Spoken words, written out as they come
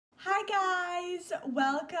guys,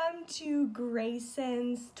 welcome to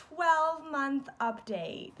Greyson's 12-month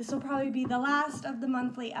update. This will probably be the last of the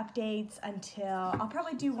monthly updates until I'll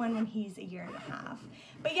probably do one when he's a year and a half.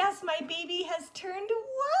 But yes, my baby has turned 1.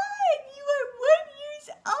 You are 1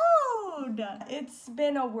 year old. It's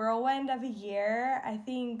been a whirlwind of a year. I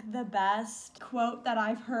think the best quote that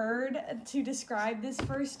I've heard to describe this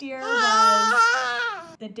first year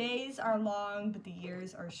was, "The days are long, but the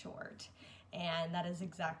years are short." And that is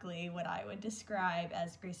exactly what I would describe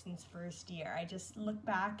as Greyson's first year. I just look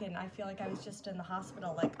back and I feel like I was just in the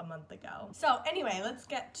hospital like a month ago. So anyway, let's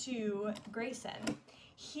get to Greyson.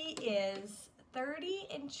 He is 30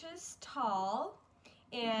 inches tall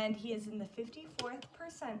and he is in the 54th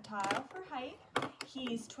percentile for height.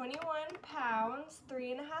 He's 21 pounds,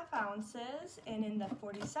 3.5 ounces, and in the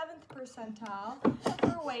 47th percentile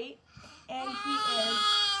for weight. And he is,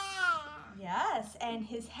 yes, and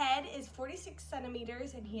his head is 46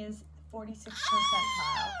 centimeters and he is 46th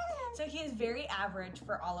percentile. So he is very average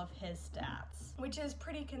for all of his stats, which is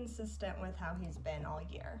pretty consistent with how he's been all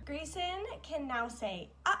year. Greyson can now say,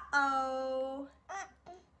 uh-oh,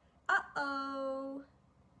 uh-oh.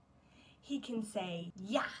 He can say,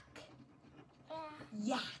 yuck,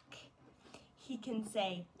 yuck. He can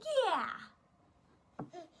say, yeah.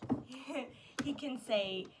 He can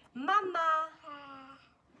say, mama.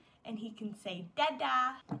 And he can say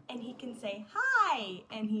dada, and he can say hi,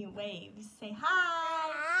 and he waves. Say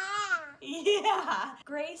hi. Yeah.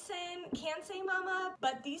 Greyson can say mama,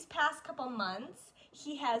 but these past couple months,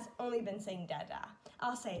 he has only been saying dada.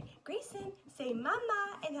 I'll say, Greyson, say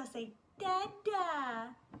mama, and he'll say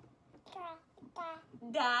dada.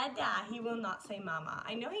 Dada. He will not say mama.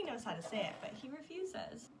 I know he knows how to say it, but he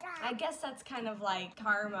refuses. I guess that's kind of like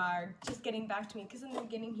karma, or just getting back to me, because in the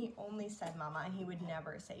beginning he only said mama and he would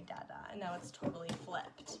never say dada, and now it's totally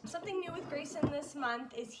flipped. Something new with Greyson this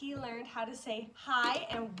month is he learned how to say hi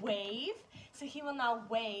and wave. So he will now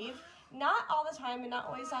wave, not all the time and not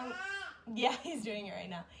always on, yeah, he's doing it right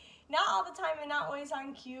now. Not all the time and not always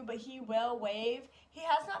on cue, but he will wave. He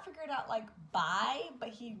has not figured out like bye, but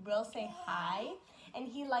he will say hi. And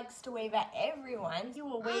he likes to wave at everyone. He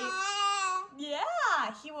will wave,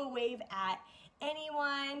 yeah, he will wave at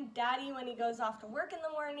anyone. Daddy, when he goes off to work in the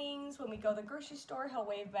mornings, when we go to the grocery store, he'll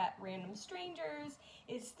wave at random strangers.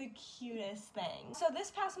 It's the cutest thing. So this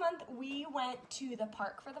past month, we went to the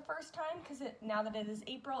park for the first time because now that it is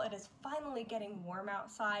April, it is finally getting warm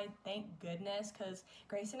outside. Thank goodness, because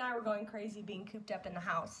Grace and I were going crazy being cooped up in the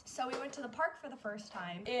house. So we went to the park for the first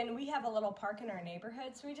time, and we have a little park in our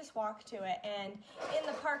neighborhood, so we just walked to it. And in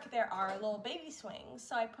the park, there are little baby swings.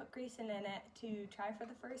 So I put Greyson in it to try for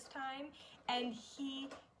the first time, and he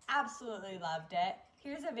absolutely loved it.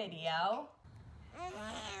 Here's a video.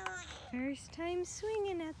 First time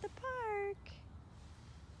swinging at the park.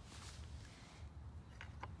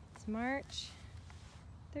 It's March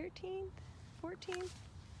 13th, 14th.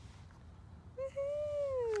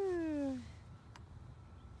 Woohoo!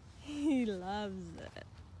 He loves it.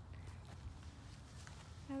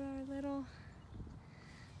 At our little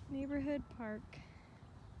neighborhood park.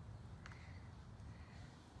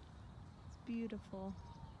 It's beautiful.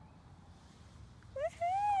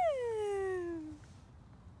 Woohoo!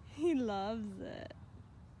 He loves it.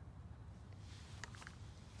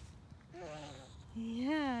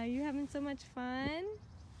 Yeah, you having so much fun?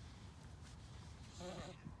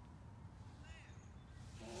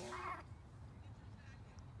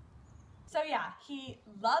 So yeah, he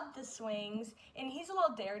loved the swings, and he's a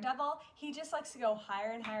little daredevil. He just likes to go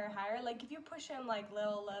higher and higher and higher. Like if you push him like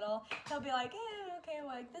little, he'll be like, eh, okay,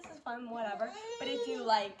 like this is fun, whatever. But if you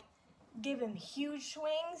like give him huge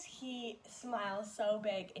swings, he smiles so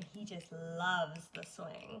big and he just loves the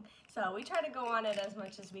swing. So we try to go on it as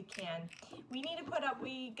much as we can. We need to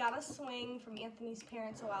we got a swing from Anthony's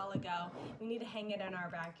parents a while ago. We need to hang it in our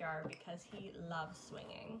backyard because he loves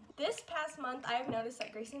swinging. This past month, I've noticed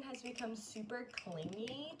that Greyson has become super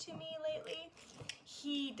clingy to me lately.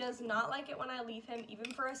 He does not like it when I leave him,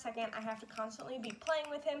 even for a second. I have to constantly be playing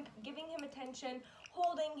with him, giving him attention,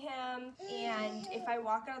 holding him, and if I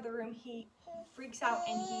walk out of the room, he freaks out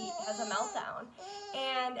and he has a meltdown.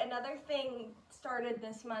 And another thing started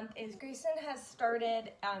this month is Greyson has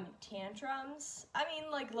started tantrums. I mean,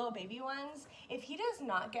 like little baby ones. If he does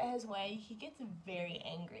not get his way, he gets very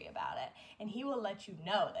angry about it, and he will let you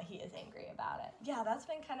know that he is angry about it. Yeah, that's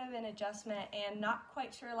been kind of an adjustment, and not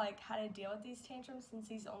quite sure like how to deal with these tantrums since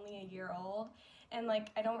he's only a year old. And like,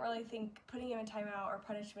 I don't really think putting him in timeout or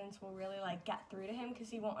punishments will really like get through to him because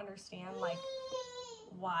he won't understand like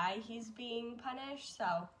why he's being punished.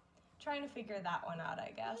 So trying to figure that one out,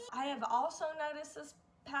 I guess. I have also noticed this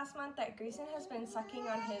past month that Greyson has been sucking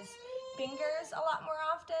on his fingers a lot more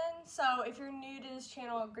often. So if you're new to this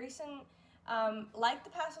channel, Greyson liked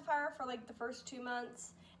the pacifier for like the first 2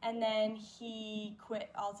 months, and then he quit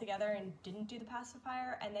altogether and didn't do the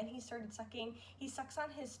pacifier, and then he started sucking. He sucks on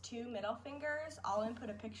his 2 middle fingers. I'll input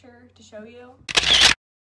a picture to show you.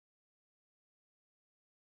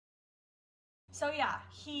 So yeah,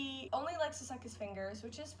 he only likes to suck his fingers,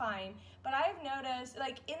 which is fine, but I've noticed,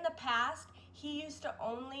 like in the past, he used to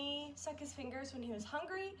only suck his fingers when he was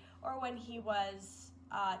hungry or when he was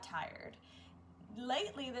tired.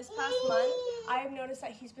 Lately, this past month, I've noticed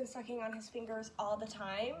that he's been sucking on his fingers all the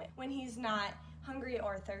time. When he's not hungry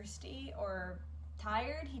or thirsty or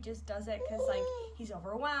tired, he just does it because like he's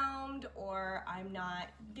overwhelmed, or I'm not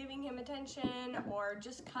giving him attention, or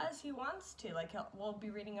just cause he wants to. Like we'll be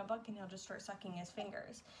reading a book and he'll just start sucking his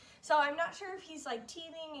fingers. So I'm not sure if he's like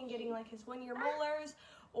teething and getting like his 1-year molars,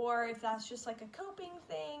 or if that's just like a coping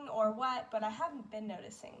thing or what, but I haven't been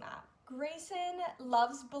noticing that. Greyson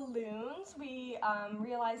loves balloons. We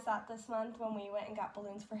realized that this month when we went and got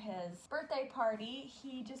balloons for his birthday party.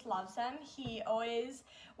 He just loves them. He always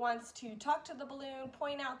wants to talk to the balloon,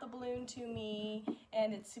 point out the balloon to me,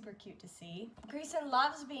 and it's super cute to see. Greyson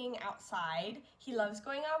loves being outside. He loves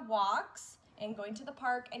going on walks and going to the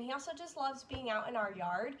park, and he also just loves being out in our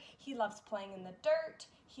yard. He loves playing in the dirt.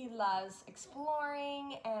 He loves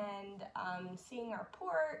exploring and seeing our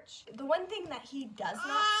porch. The one thing that he does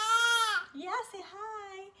not... Yeah, say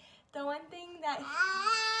hi. The one thing that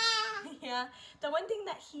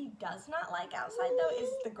he does not like outside though is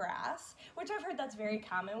the grass, which I've heard that's very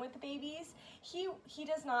common with the babies. He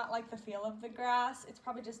does not like the feel of the grass. It's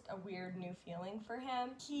probably just a weird new feeling for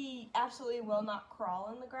him. He absolutely will not crawl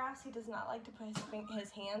in the grass. He does not like to put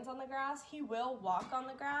his hands on the grass. He will walk on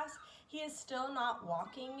the grass. He is still not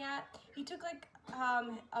walking yet. He took like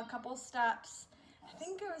a couple steps, I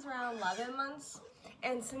think it was around 11 months.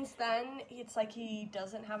 And since then, it's like he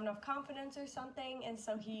doesn't have enough confidence or something, and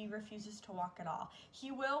so he refuses to walk at all.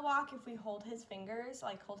 He will walk if we hold his fingers,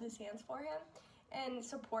 like hold his hands for him and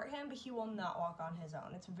support him, but he will not walk on his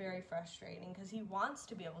own. It's very frustrating because he wants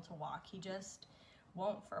to be able to walk. He just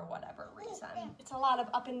won't for whatever reason. It's a lot of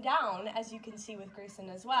up and down, as you can see with Greyson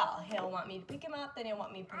as well. He'll want me to pick him up, then he'll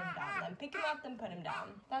want me to put him down, then pick him up, then put him down.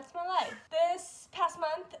 That's my life. This past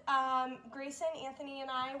month, Greyson, Anthony, and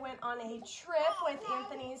I went on a trip with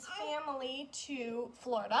Anthony's family to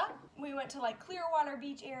Florida. We went to like Clearwater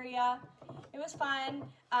Beach area. It was fun.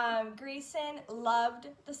 Greyson loved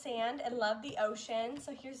the sand and loved the ocean.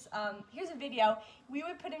 So here's a video. We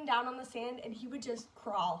would put him down on the sand and he would just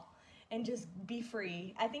crawl and just be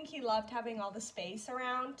free. I think he loved having all the space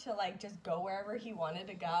around to like just go wherever he wanted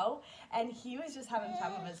to go, and he was just having the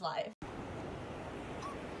time of his life.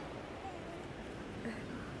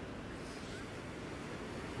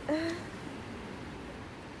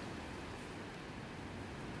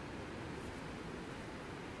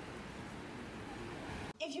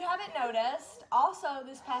 If you haven't noticed, also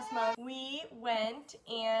this past month, we went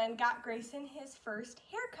and got Greyson his first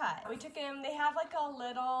haircut. We took him, they have like a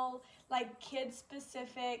little like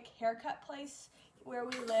kid-specific haircut place where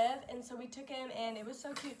we live, and so we took him and it was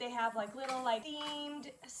so cute. They have like little like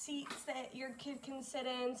themed seats that your kid can sit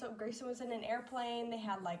in. So Greyson was in an airplane. They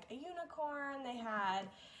had like a unicorn, they had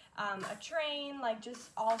a train, like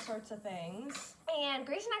just all sorts of things. And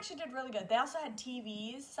Greyson actually did really good. They also had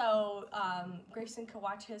TVs, so Greyson could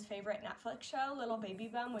watch his favorite Netflix show, Little Baby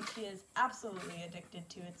Bum, which he is absolutely addicted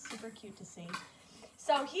to. It's super cute to see.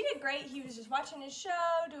 So he did great. He was just watching his show,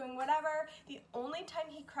 doing whatever. The only time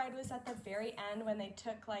he cried was at the very end when they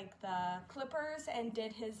took like the clippers and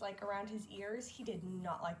did his like around his ears. He did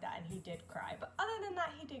not like that and he did cry. But other than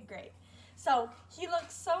that, he did great. So he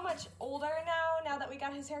looks so much older now that we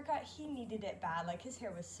got his haircut. He needed it bad. Like his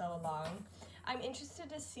hair was so long. I'm interested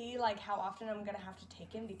to see like how often I'm gonna have to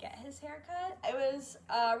take him to get his haircut. It was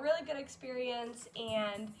a really good experience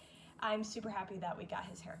and I'm super happy that we got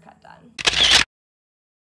his haircut done.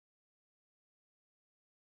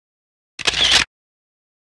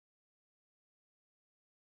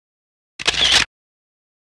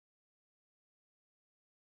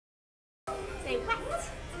 Say wet.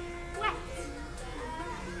 Wet.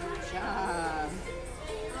 Good job.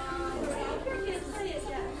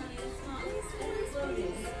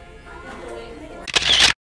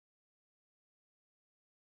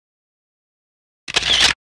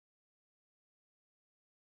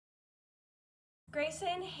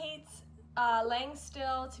 Greyson hates laying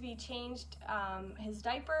still to be changed his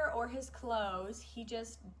diaper or his clothes. He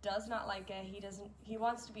just does not like it. He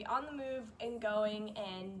wants to be on the move and going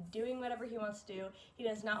and doing whatever he wants to do. He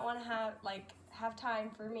does not want to have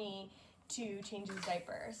time for me to change his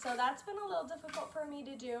diaper. So that's been a little difficult for me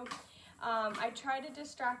to do. I try to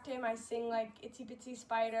distract him. I sing like Itsy Bitsy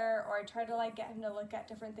Spider, or I try to like get him to look at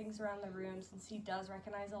different things around the room since he does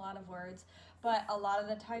recognize a lot of words. But a lot of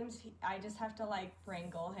the times I just have to like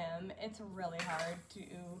wrangle him. It's really hard to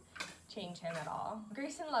change him at all.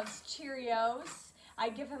 Grayson loves Cheerios. I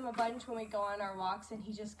give him a bunch when we go on our walks, and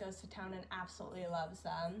he just goes to town and absolutely loves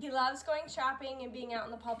them. He loves going shopping and being out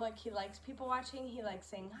in the public. He likes people watching. He likes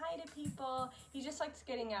saying hi to people. He just likes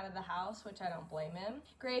getting out of the house, which I don't blame him.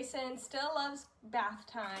 Grayson still loves bath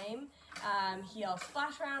time. He'll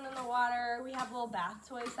splash around in the water. We have little bath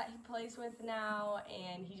toys that he plays with now,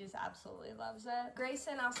 and he just absolutely loves it.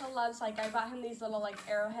 Grayson also loves, like, I bought him these little like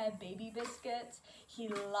Arrowhead baby biscuits. He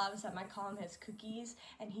loves them. I call them his cookies,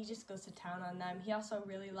 and he just goes to town on them. He also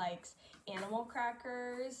really likes animal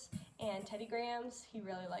crackers and Teddy Grahams. He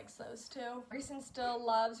really likes those too. Grayson still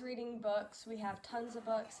loves reading books. We have tons of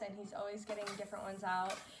books, and he's always getting different ones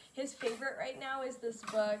out. His favorite right now is this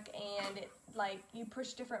book, and it, like, you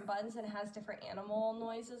push different buttons and it has different animal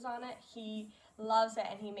noises on it. He loves it,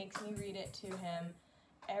 and he makes me read it to him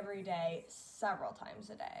every day, several times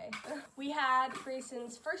a day. We had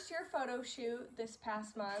Grayson's first year photo shoot this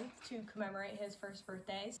past month to commemorate his first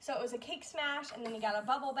birthday. So it was a cake smash, and then he got a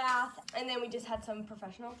bubble bath, and then we just had some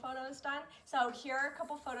professional photos done. So here are a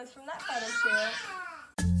couple photos from that photo shoot.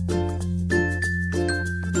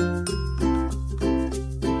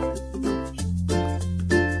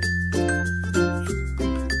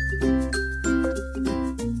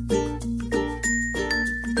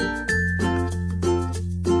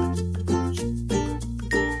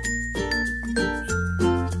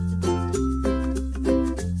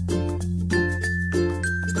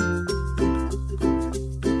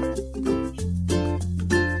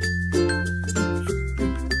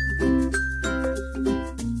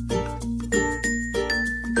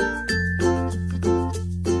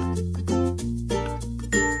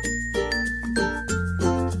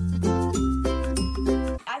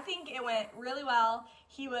 Really well.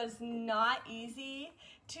 He was not easy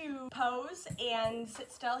to pose and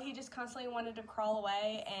sit still. He just constantly wanted to crawl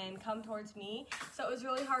away and come towards me. So it was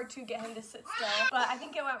really hard to get him to sit still. But I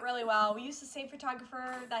think it went really well. We used the same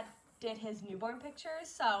photographer that did his newborn pictures.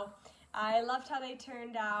 So I loved how they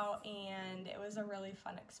turned out, and it was a really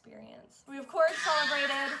fun experience. We of course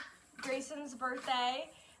celebrated Grayson's birthday.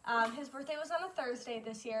 His birthday was on a Thursday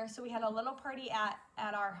this year, so we had a little party at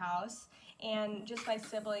our house, and just my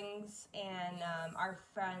siblings and our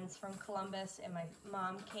friends from Columbus and my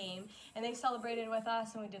mom came, and they celebrated with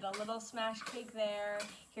us, and we did a little smash cake there.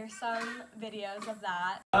 Here's some videos of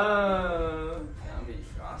that. That'll be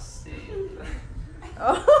frosty.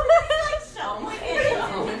 Oh, Oh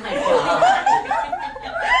my god.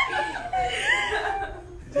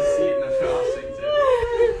 Did you see it in the frosting too?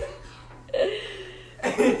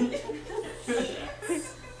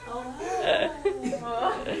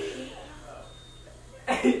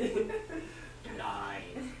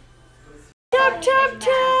 Nice. Tap, tap,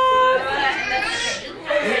 tap!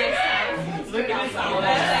 Look at his eyes.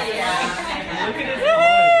 Look at his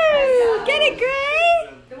Woo! Get it, Gray?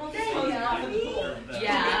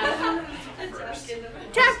 Yeah.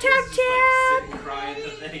 Tap, tap, tap!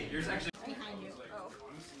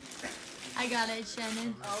 I got it,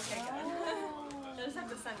 Shannon. Oh, okay, good. You'll just have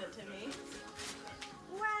to send it to me.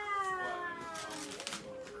 Wow!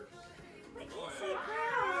 What is it, Gray?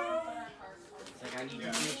 It's like I need to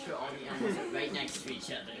make sure all the animals are right next to each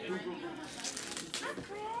other. Look,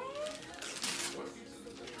 Gray.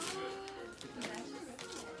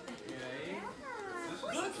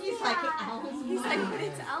 Look, he's like Elmo. He's like, but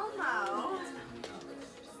it's Elmo.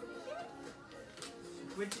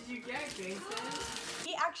 What did you get, Greyson?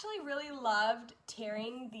 He actually really loved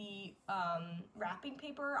tearing the wrapping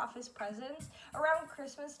paper off his presents. Around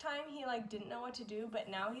Christmas time, he like didn't know what to do, but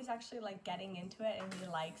now he's actually like getting into it, and he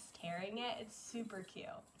likes tearing it. It's super cute.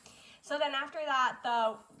 So then after that,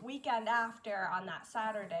 the weekend after, on that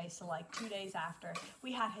Saturday, so like 2 days after,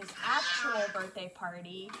 we had his actual birthday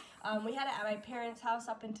party. We had it at my parents' house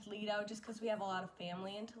up in Toledo, just because we have a lot of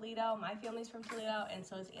family in Toledo. My family's from Toledo, and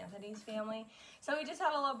so is Anthony's family. So we just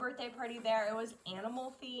had a little birthday party there. It was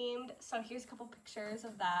animal themed, so here's a couple pictures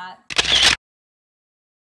of that.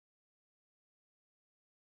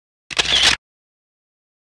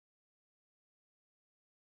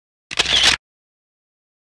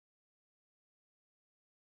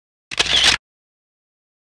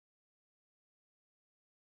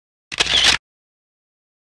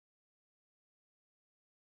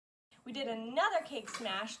 we did another cake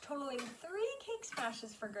smash, totaling 3 cake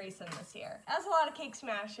smashes for Greyson this year. That's a lot of cake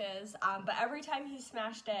smashes, but every time he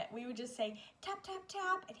smashed it, we would just say tap, tap,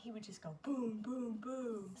 tap, and he would just go boom, boom,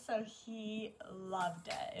 boom. So he loved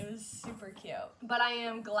it. It was super cute. But I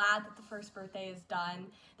am glad that the first birthday is done.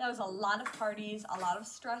 That was a lot of parties, a lot of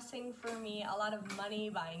stressing for me, a lot of money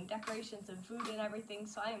buying decorations and food and everything,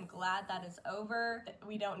 so I am glad that is over.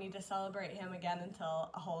 We don't need to celebrate him again until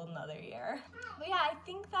a whole nother year. But yeah, I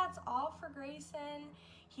think that's all for Greyson.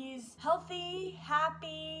 He's healthy,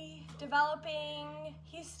 happy, developing.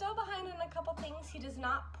 He's still behind in a couple things. He does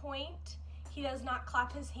not point. He does not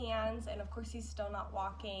clap his hands, and of course he's still not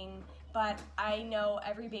walking, but I know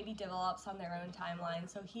every baby develops on their own timeline,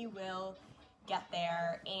 so he will get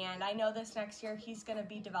there. And I know this next year he's gonna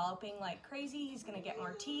be developing like crazy. He's gonna get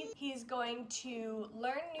more teeth. He's going to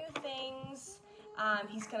learn new things.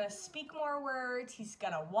 He's gonna speak more words. He's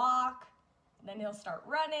gonna walk. Then he'll start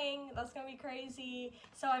running. That's gonna be crazy.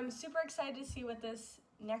 So I'm super excited to see what this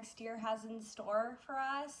next year has in store for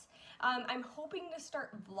us. I'm hoping to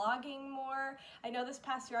start vlogging more. I know this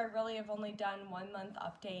past year I really have only done 1 month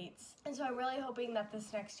updates. And so I'm really hoping that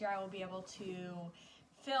this next year I will be able to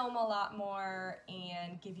film a lot more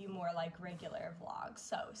and give you more like regular vlogs.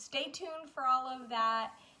 So stay tuned for all of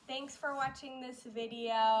that. Thanks for watching this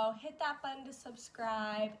video. Hit that button to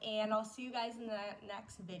subscribe, and I'll see you guys in the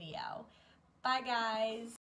next video. Bye guys.